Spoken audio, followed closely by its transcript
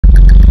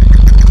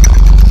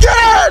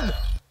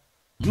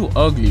You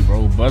ugly,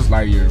 bro. Buzz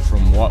Lightyear from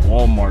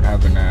Walmart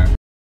having that.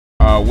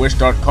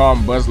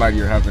 Wish.com Buzz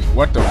Lightyear having.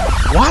 What the?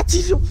 What?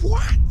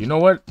 What? You know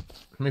what?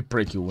 Let me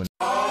break you in.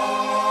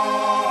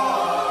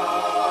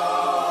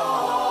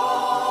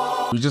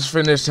 We just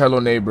finished Hello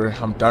Neighbor.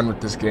 I'm done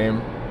with this game.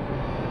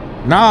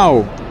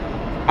 Now,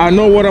 I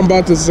know what I'm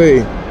about to say.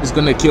 It's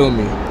gonna kill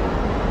me.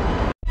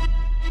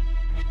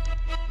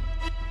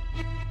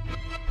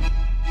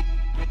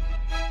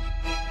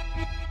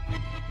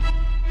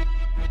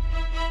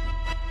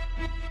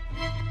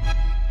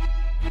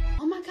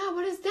 Oh my God,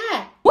 what is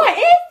that? What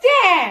is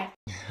that?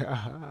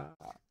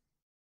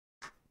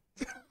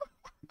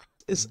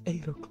 It's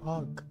 8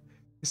 o'clock.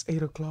 It's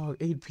 8 o'clock,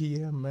 8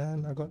 p.m.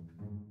 man. I got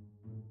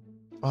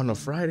on a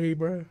Friday,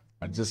 bro.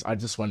 I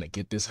just want to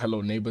get this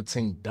Hello Neighbor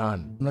thing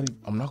done.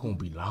 I'm not gonna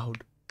be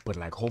loud, but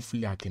like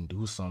hopefully I can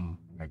do some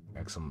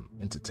like some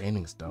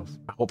entertaining stuff.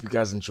 I hope you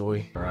guys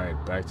enjoy. All right,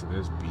 back to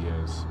this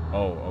BS.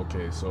 Oh,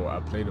 okay. So I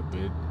played a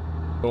bit.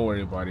 Don't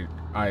worry about it.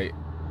 I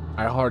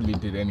hardly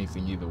did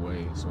anything either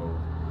way. So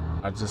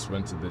I just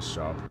went to this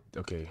shop.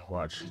 Okay,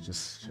 watch.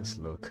 Just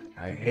look.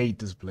 I hate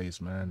this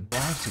place, man. I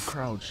have to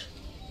crouch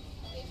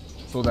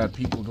so that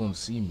people don't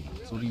see me.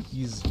 So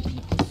these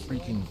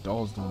freaking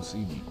dolls don't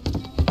see me.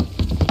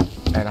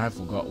 And I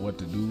forgot what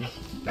to do.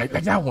 Like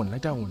that one.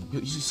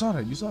 You saw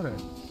that.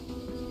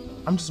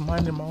 I'm just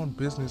minding my own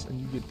business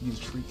and you get these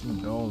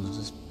freaking dolls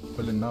just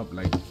pulling up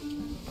like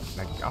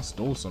I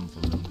stole some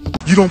from them.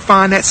 You don't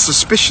find that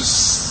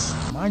suspicious?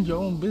 Mind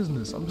your own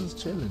business. I'm just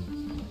chilling.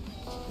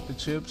 The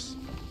chips,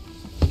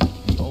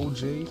 the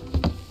OJ,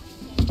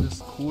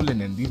 just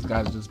cooling, and these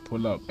guys just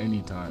pull up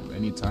anytime,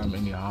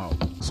 anyhow.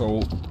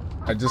 So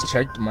I just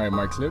checked my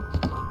clip.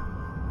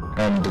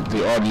 And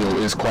the audio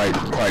is quite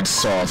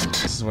soft.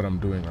 This is what I'm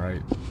doing,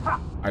 right?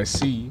 I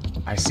see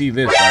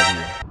this right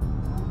here.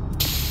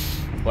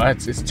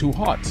 But it's too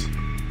hot.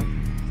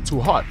 Too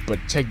hot. But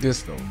check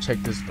this though.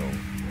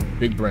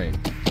 Big brain.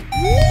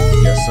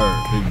 Yes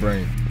sir.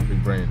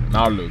 Big brain.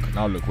 Now look.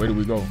 Where do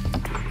we go?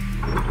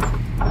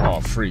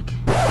 Oh freak.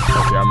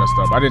 Okay, I messed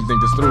up. I didn't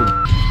think this through.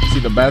 See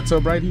the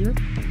bathtub right here?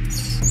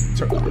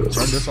 Turn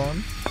this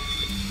on.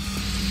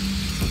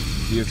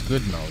 See, it's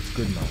good now.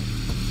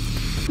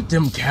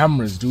 Them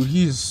cameras, dude,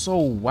 he is so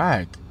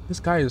whack. This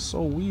guy is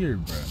so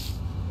weird, bro.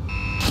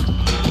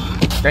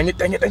 Dang it,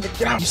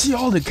 get out. You see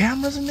all the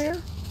cameras in there?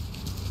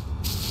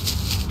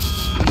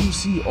 You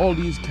see all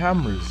these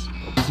cameras.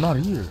 He's not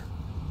here.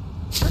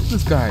 Where's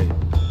this guy?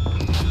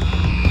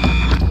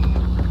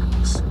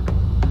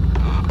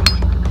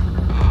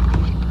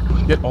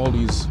 Get all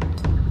these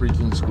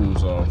freaking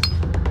screws off.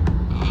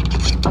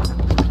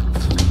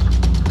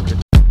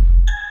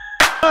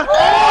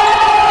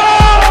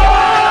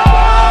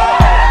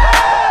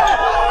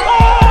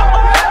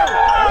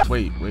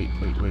 Wait.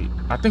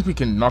 I think we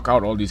can knock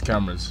out all these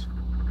cameras.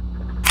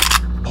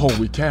 Oh,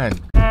 we can.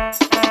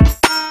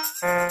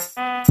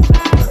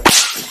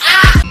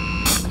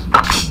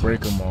 Break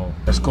them all.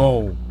 Let's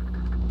go.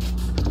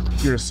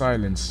 Pure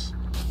silence.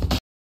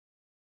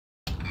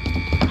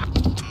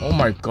 Oh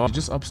my God.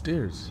 Just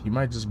upstairs. He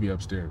might just be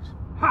upstairs.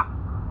 I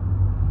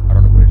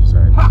don't know where he's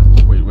at.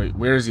 Wait.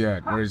 Where is he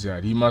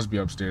at? He must be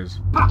upstairs.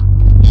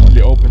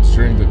 Only opens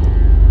during the...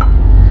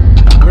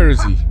 Where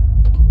is he?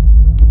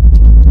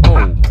 Oh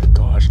my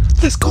gosh.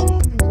 Let's go.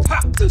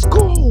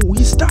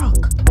 He's stuck.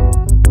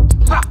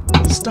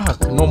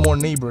 No more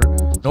neighbor.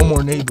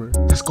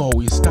 Let's go.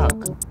 He's stuck.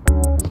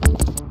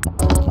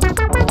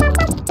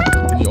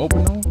 Can you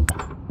open now?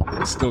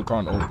 It still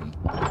can't open.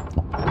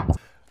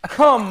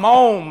 Come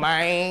on,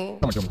 man.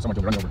 Someone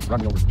kill me. Run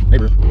me over.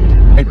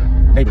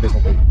 Neighbor, there's no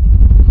way.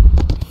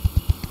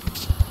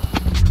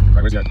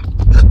 Right, where's he at?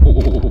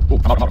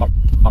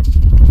 Out.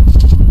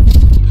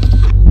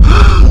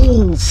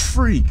 Oh,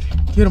 freak.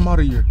 Get him out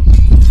of here.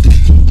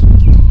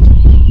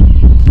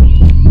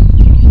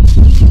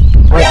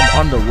 Bro, I'm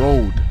on the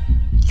road.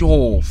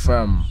 Yo,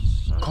 fam.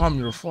 Calm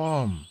your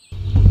farm.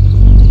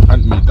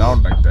 Hunt me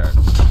down like that.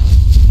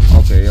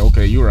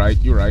 Okay, you're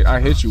right. I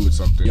hit you with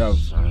something. You have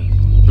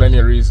plenty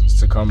of reasons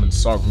to come and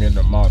sock me in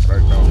the mouth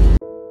right now.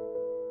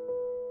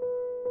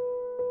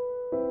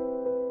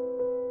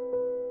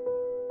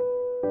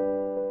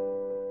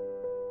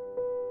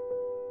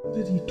 How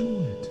did he do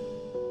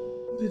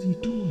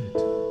it?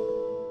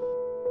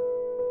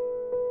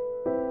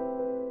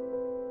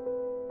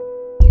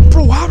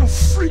 Bro, how the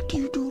freak do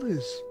you do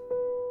this?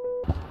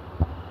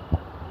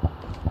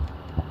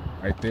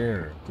 Right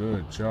there.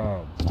 Good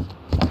job.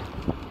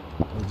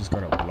 We just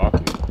gotta block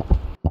it.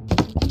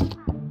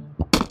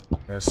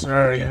 Yes,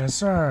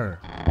 sir.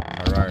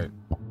 Alright.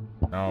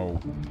 Now,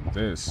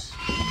 this.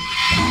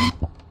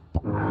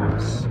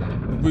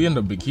 We in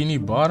the Bikini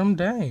Bottom?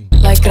 Dang.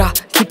 Like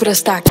keep it a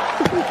stack.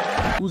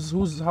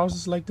 Whose house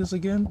is like this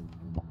again?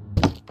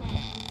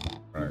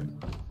 Alright.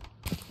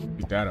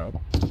 Pick that up.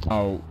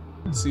 Now,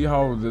 see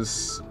how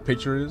this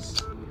picture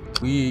is?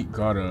 We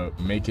gotta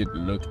make it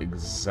look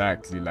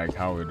exactly like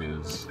how it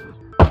is.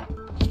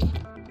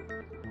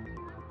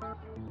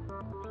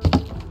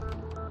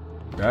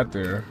 That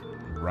there,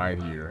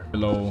 right here.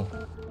 Hello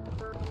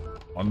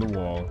on the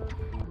wall.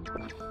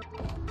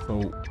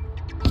 So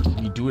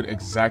we do it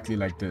exactly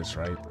like this,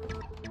 right?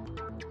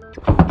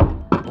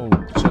 Oh,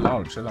 chill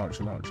out, chill out,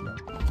 chill out, chill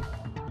out.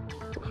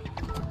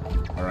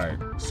 All right,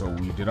 so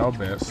we did our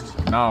best.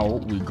 Now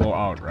we go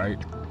out,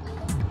 right?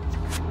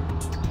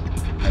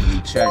 And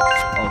we check.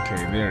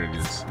 Okay, there it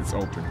is. It's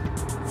open.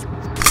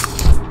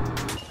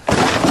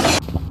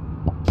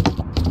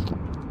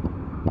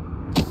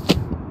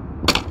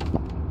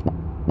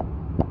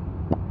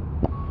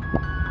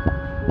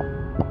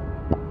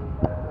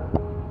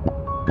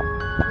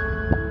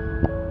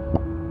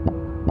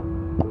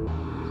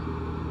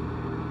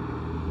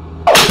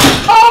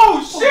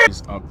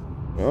 He's up.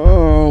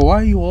 Oh, why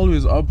are you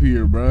always up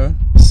here, bruh?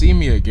 See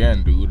me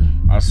again, dude.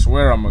 I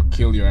swear I'ma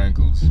kill your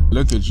ankles.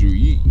 Look at you.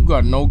 You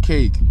got no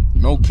cake.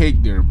 No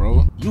cake there,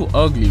 bro. You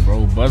ugly,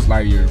 bro. Buzz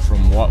Lightyear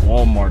from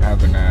Walmart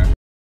having that.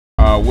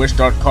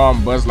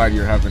 Wish.com Buzz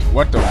Lightyear having.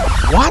 What the?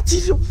 What?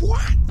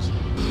 What?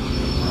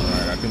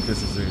 Alright, I think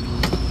this is it.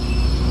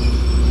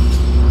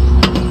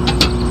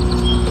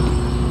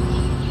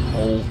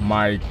 Oh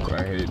my god,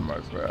 I hate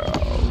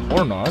myself.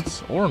 Or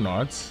not. Or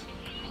not.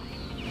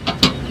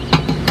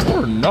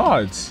 Or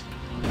not.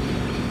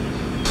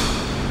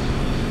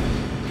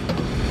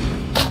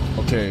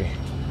 Okay.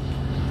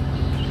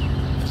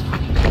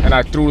 And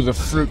I threw the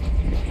fruit.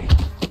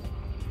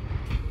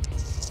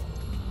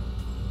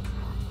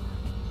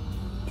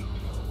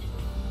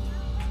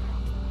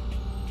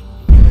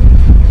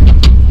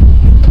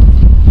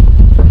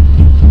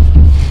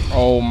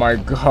 Oh my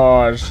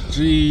gosh,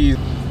 jeez.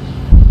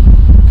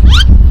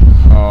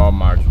 Oh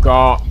my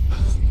god.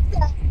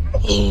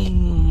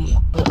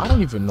 I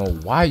don't even know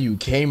why you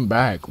came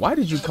back. Why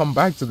did you come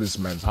back to this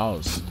man's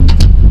house?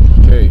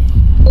 Okay.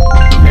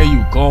 There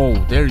you go.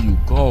 There you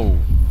go.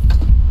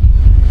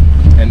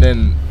 And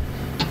then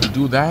we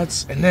do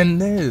that. And then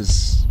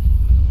this.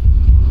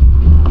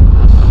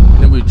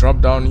 And then we drop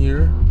down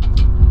here.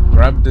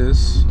 Grab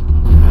this.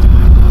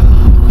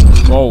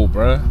 Go,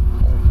 bruh.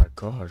 Oh my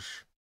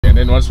gosh. And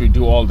then once we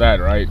do all that,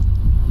 right?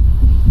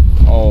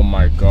 Oh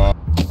my god.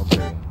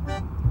 Okay.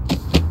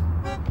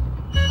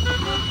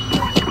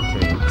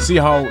 See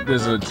how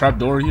there's a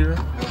trapdoor here?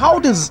 How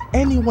does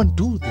anyone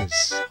do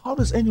this? How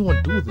does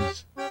anyone do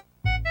this?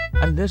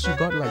 Unless you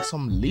got like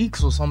some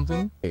leaks or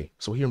something. Hey,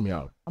 so hear me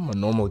out. I'm a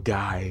normal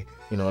guy,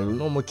 you know, a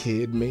normal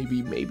kid,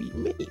 maybe,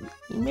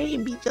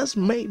 just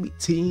maybe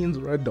teens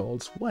or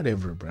adults,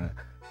 whatever, bruh.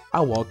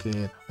 I walk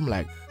in, I'm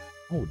like,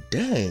 oh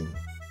dang,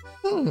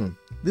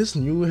 this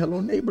new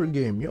Hello Neighbor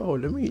game, yo,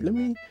 let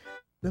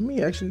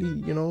me actually,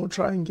 you know,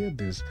 try and get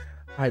this.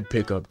 I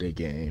pick up the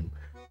game.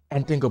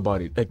 And think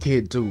about it, a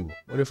kid too.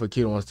 What if a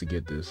kid wants to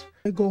get this?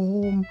 I go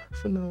home,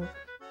 finna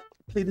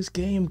play this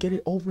game, get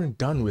it over and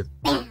done with.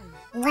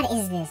 What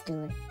is this,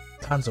 dude?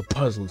 Tons of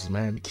puzzles,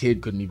 man.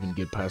 Kid couldn't even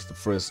get past the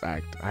first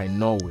act. I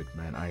know it,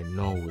 man. I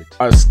know it.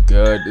 That's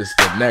good. It's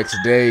the next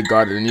day.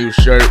 Got a new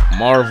shirt.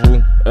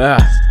 Marvel.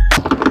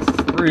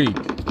 Freak.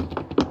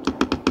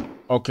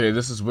 Okay,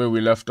 this is where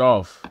we left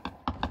off.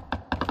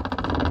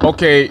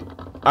 Okay,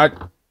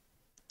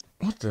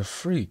 what the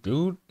freak,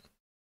 dude?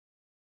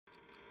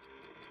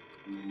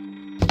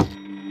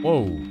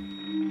 Whoa.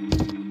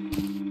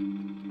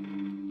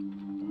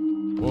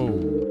 Whoa,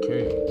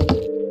 okay.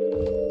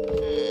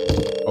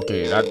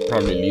 Okay, that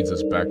probably leads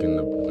us back in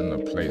the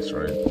place,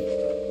 right?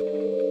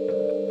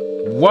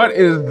 What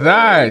is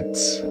that?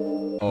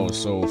 Oh,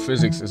 so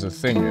physics is a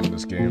thing in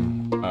this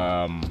game.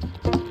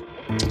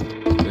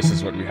 This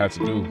is what we had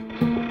to do.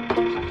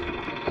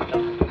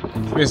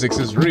 Physics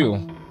is real.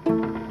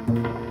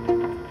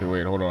 Okay,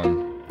 wait, hold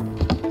on.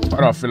 Why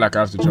do I feel like I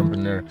have to jump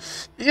in there?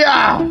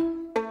 Yeah!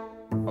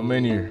 I'm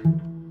in here.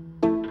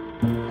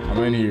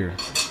 I'm in here.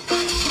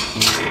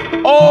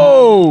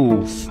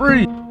 Oh,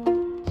 free!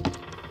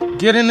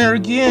 Get in there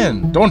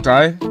again. Don't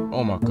die.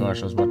 Oh my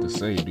gosh, I was about to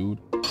say, dude.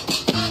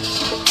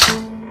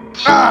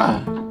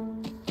 Ah!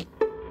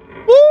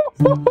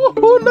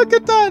 Woo! Look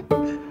at that.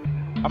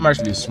 I'm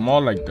actually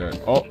small like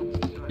that. Oh,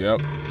 yep.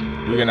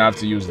 We're gonna have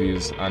to use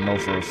these. I know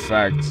for a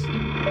fact.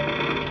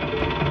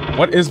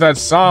 What is that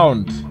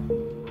sound?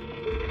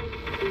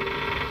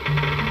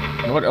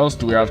 And what else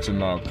do we have to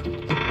knock?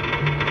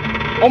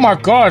 Oh my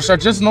gosh, I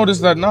just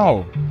noticed that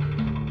now.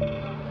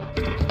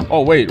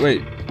 Oh, wait.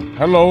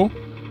 Hello?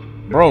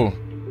 Bro.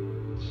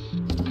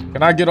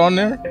 Can I get on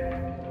there?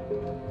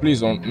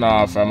 Please don't.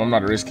 Nah, fam, I'm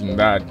not risking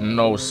that.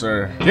 No,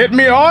 sir. Get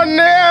me on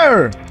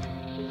there!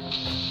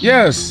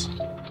 Yes.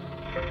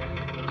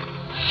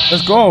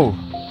 Let's go.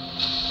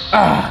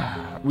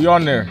 Ah, we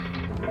on there.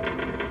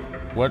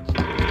 What?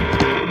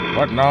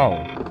 What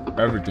now?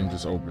 Everything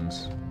just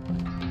opens.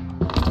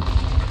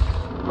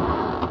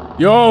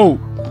 Yo!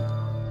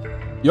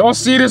 Y'all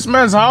see this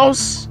man's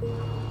house?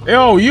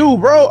 Yo, you,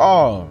 bro.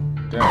 Oh,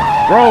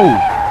 damn.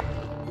 Bro.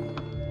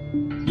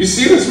 You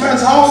see this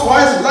man's house?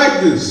 Why is it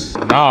like this?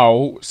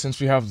 Now, since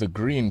we have the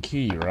green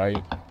key,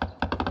 right?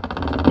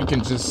 We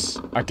can just...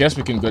 I guess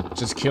we can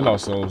just kill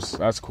ourselves.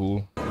 That's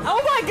cool.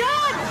 Oh my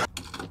god!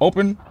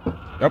 Open.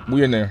 Yep,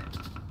 we in there.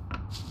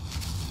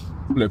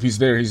 Flip, he's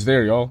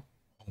there, y'all.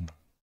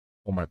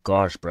 Oh my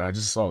gosh, bro. I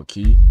just saw a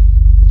key.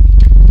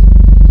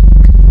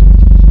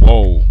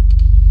 Whoa.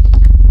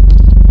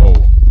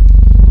 Whoa.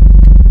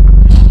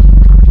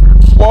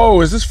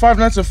 Whoa, is this Five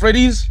Nights at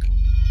Freddy's?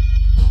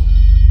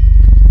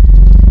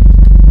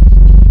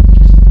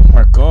 Oh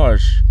my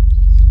gosh.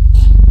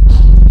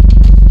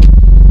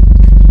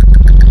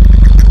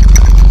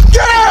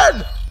 Get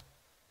in!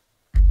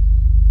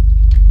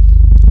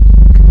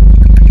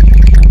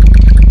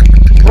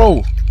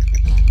 Bro.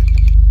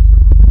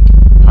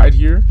 Hide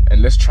here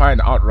and let's try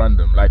and outrun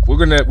them. Like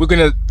we're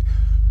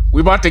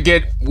about to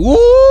get woo!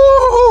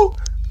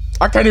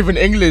 I can't even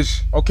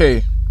English.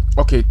 Okay.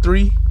 Okay,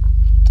 3,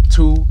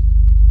 2,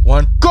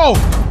 1, go!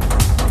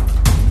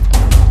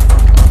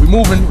 We're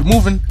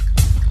moving.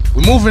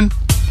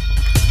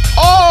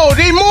 Oh,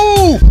 they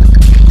move!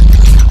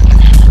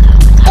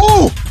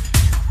 Oh!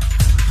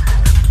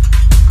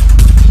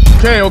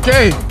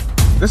 Okay.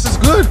 This is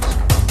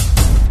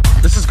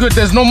good.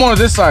 There's no more on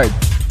this side.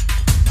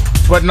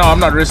 But no, I'm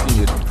not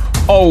risking it.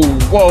 Oh,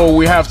 whoa,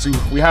 we have to.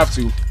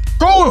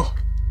 Go!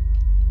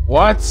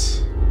 What?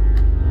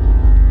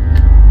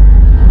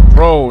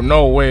 Bro,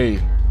 no way.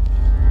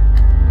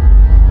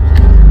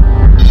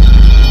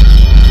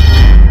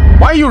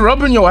 Why are you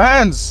rubbing your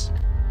hands?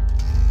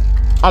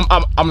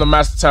 I'm the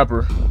master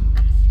tapper.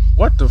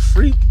 What the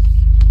freak?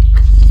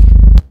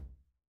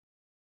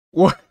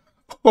 What?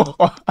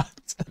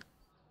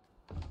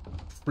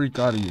 Freak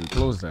out of here.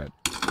 Close that.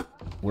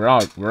 We're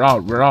out.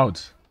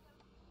 What?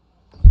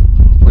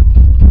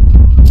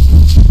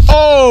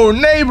 Oh,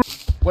 neighbor!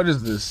 What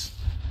is this?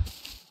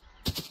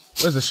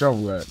 Where's the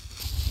shovel at?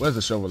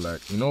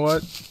 You know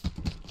what?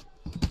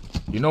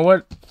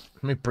 Let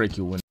me break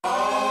your window.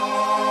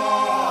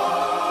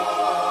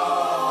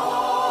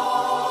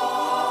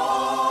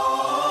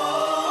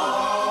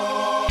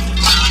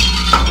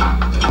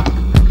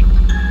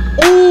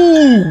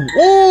 Ooh!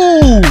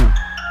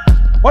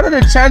 What are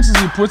the chances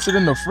he puts it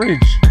in the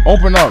fridge?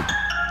 Open up.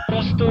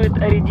 Стоит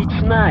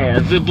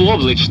рядичная,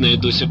 заблоблочная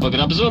Дуся по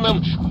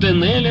грабзонам,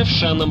 тоннеля в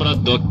шаном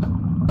родок.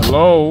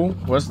 Hello?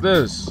 What's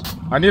this?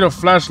 I need a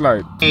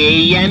flashlight.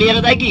 Я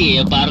мир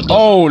дорогие, пардон.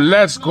 Oh,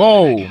 let's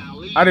go.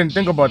 I didn't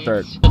think about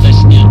that.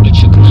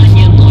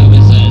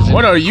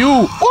 What are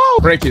you? Oh!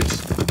 Break it.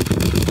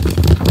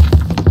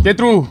 Get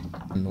through.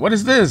 What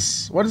is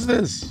this?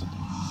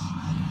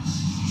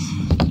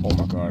 Oh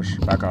my gosh.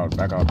 Back out.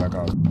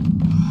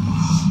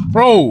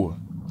 Bro!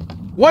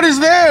 What is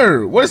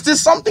there? What is this?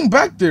 Something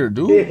back there,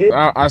 dude.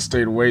 I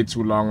stayed way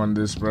too long on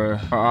this, bro.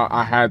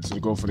 I had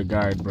to go for the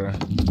guide, bro.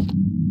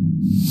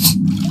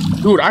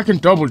 Dude, I can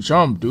double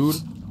jump,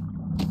 dude.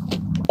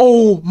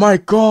 Oh my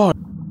god.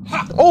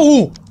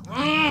 Oh!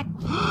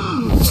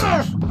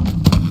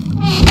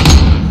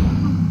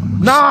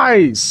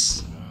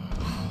 Nice!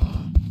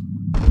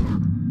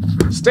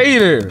 Stay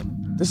there.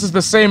 This is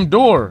the same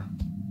door.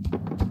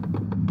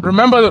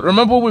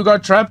 Remember we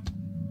got trapped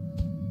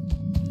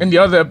in the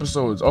other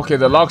episodes. Okay,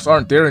 the locks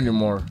aren't there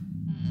anymore.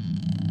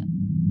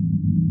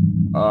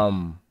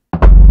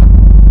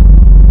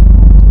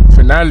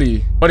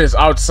 Finale. What is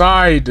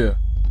outside?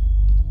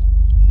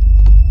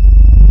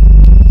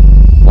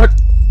 What?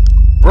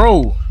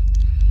 Bro.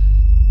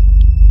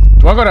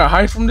 Do I gotta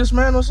hide from this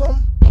man or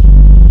something?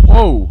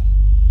 Whoa.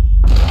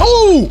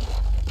 Oh!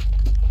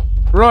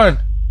 Run.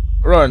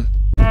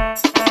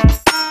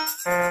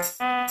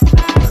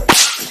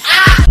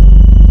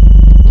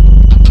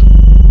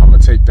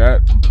 Take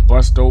that,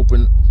 bust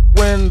open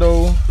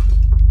window.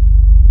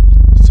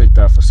 Let's take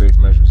that for safe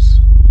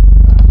measures.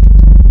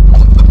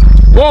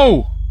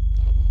 Whoa!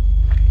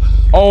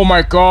 Oh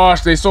my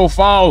gosh, they so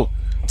foul.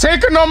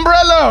 Take an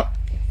umbrella.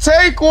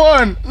 Take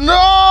one.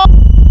 No!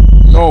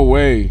 No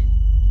way.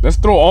 Let's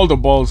throw all the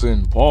balls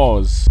in.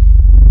 Pause.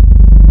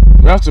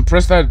 We have to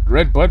press that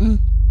red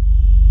button.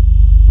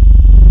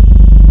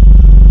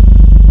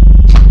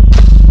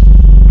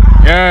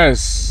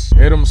 Yes.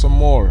 Hit him some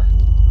more.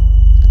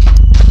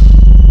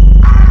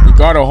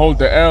 Gotta hold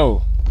the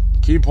L.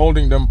 Keep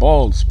holding them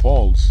balls.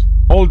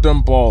 Hold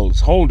them balls.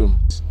 Hold them.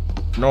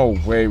 No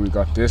way we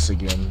got this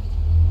again.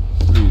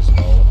 Please,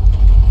 no.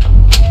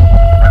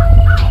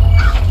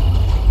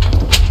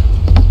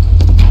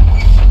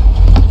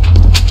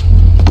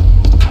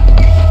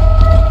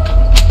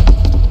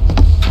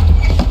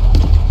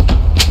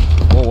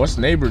 Whoa, what's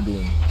neighbor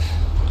doing?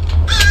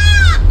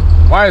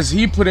 Why is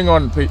he putting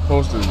on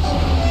posters?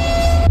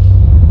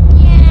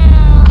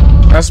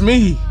 That's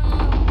me.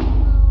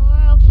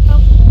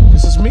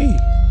 Me.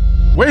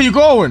 Where are you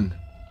going?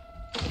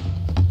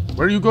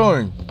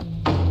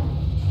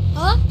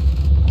 Huh?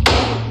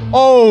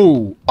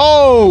 Oh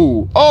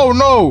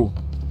no.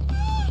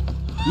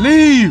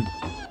 Leave.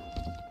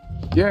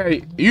 Yeah,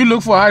 you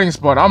look for a hiding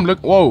spot.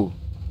 Whoa.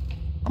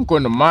 I'm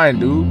going to mine,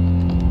 dude.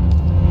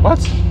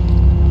 What?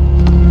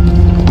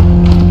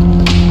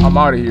 I'm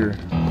out of here.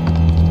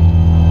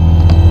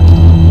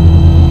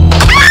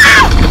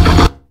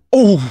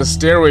 Oh, the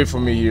stairway for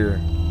me here.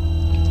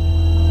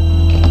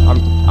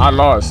 I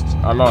lost.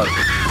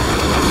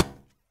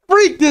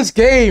 Freak this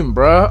game,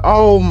 bruh.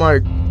 Oh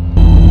my.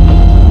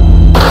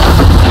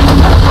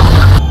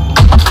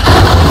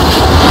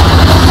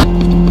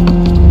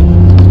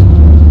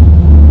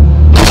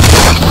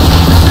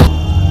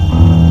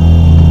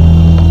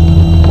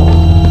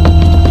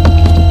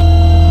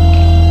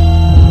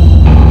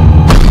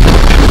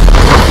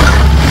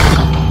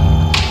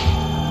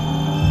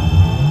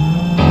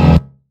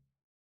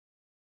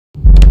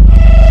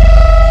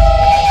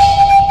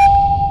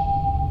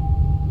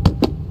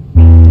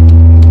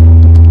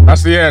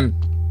 end.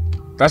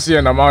 That's the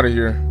end. I'm out of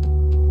here.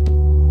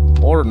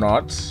 Or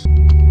not.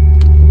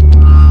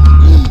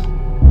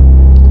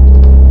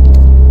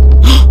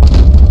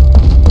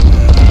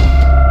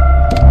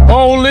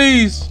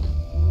 Police!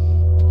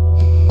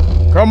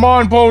 Come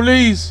on,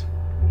 police!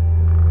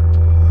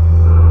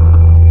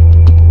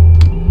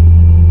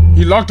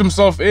 He locked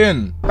himself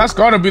in. That's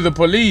gotta be the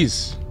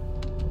police.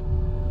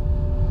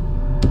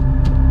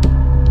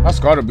 That's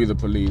gotta be the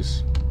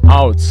police.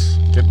 Out.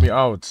 Get me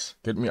out.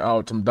 Get me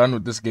out. I'm done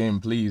with this game.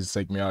 Please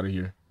take me out of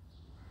here.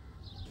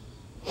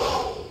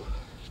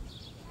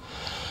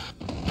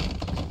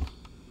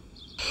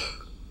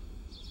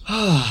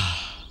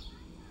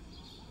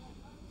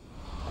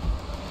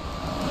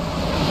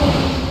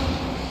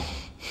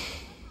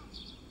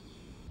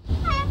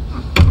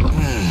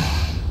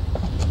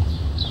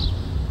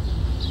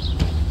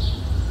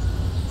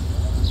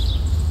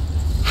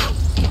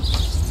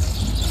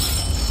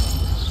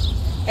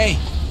 Hey.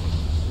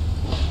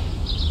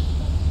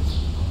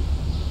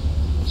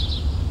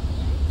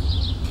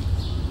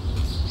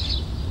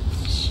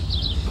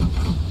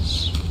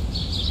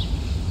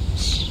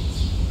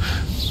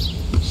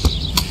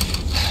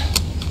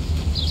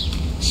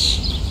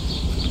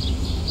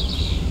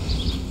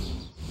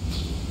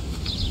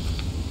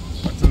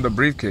 What's in the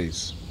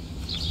briefcase?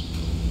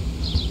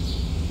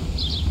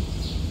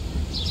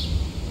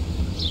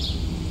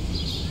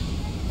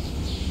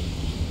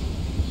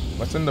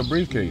 What's in the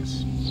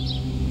briefcase?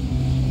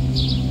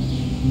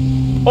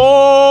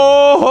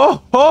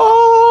 Oh!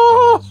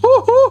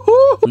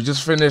 We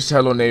just finished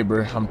Hello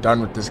Neighbor. I'm done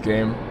with this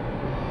game.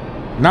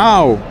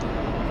 Now,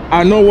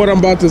 I know what I'm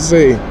about to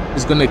say.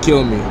 It's gonna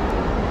kill me.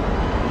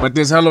 But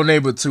there's Hello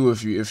Neighbor 2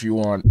 if you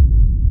want.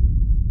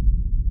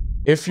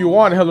 If you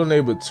want Hello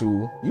Neighbor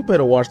 2, you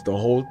better watch the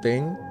whole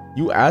thing.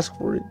 You ask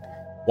for it.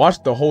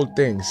 Watch the whole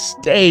thing.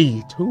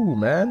 Stay too,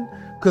 man.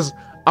 Cause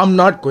I'm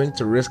not going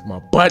to risk my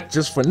butt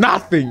just for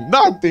nothing.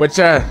 But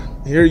yeah,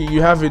 here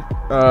you have it.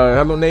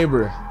 Hello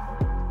Neighbor.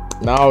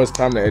 Now it's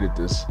time to edit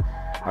this.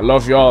 I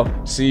love y'all.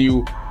 See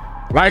you.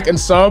 Like and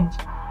sub.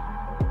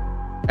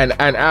 And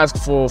ask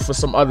for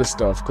some other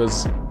stuff.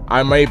 Cause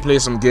I may play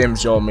some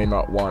games y'all may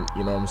not want.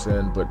 You know what I'm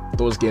saying? But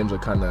those games are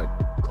kind of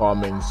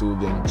calming,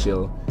 soothing,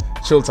 chill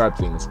type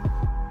things.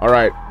 All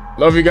right.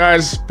 Love you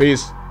guys.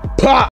 Peace. Pah!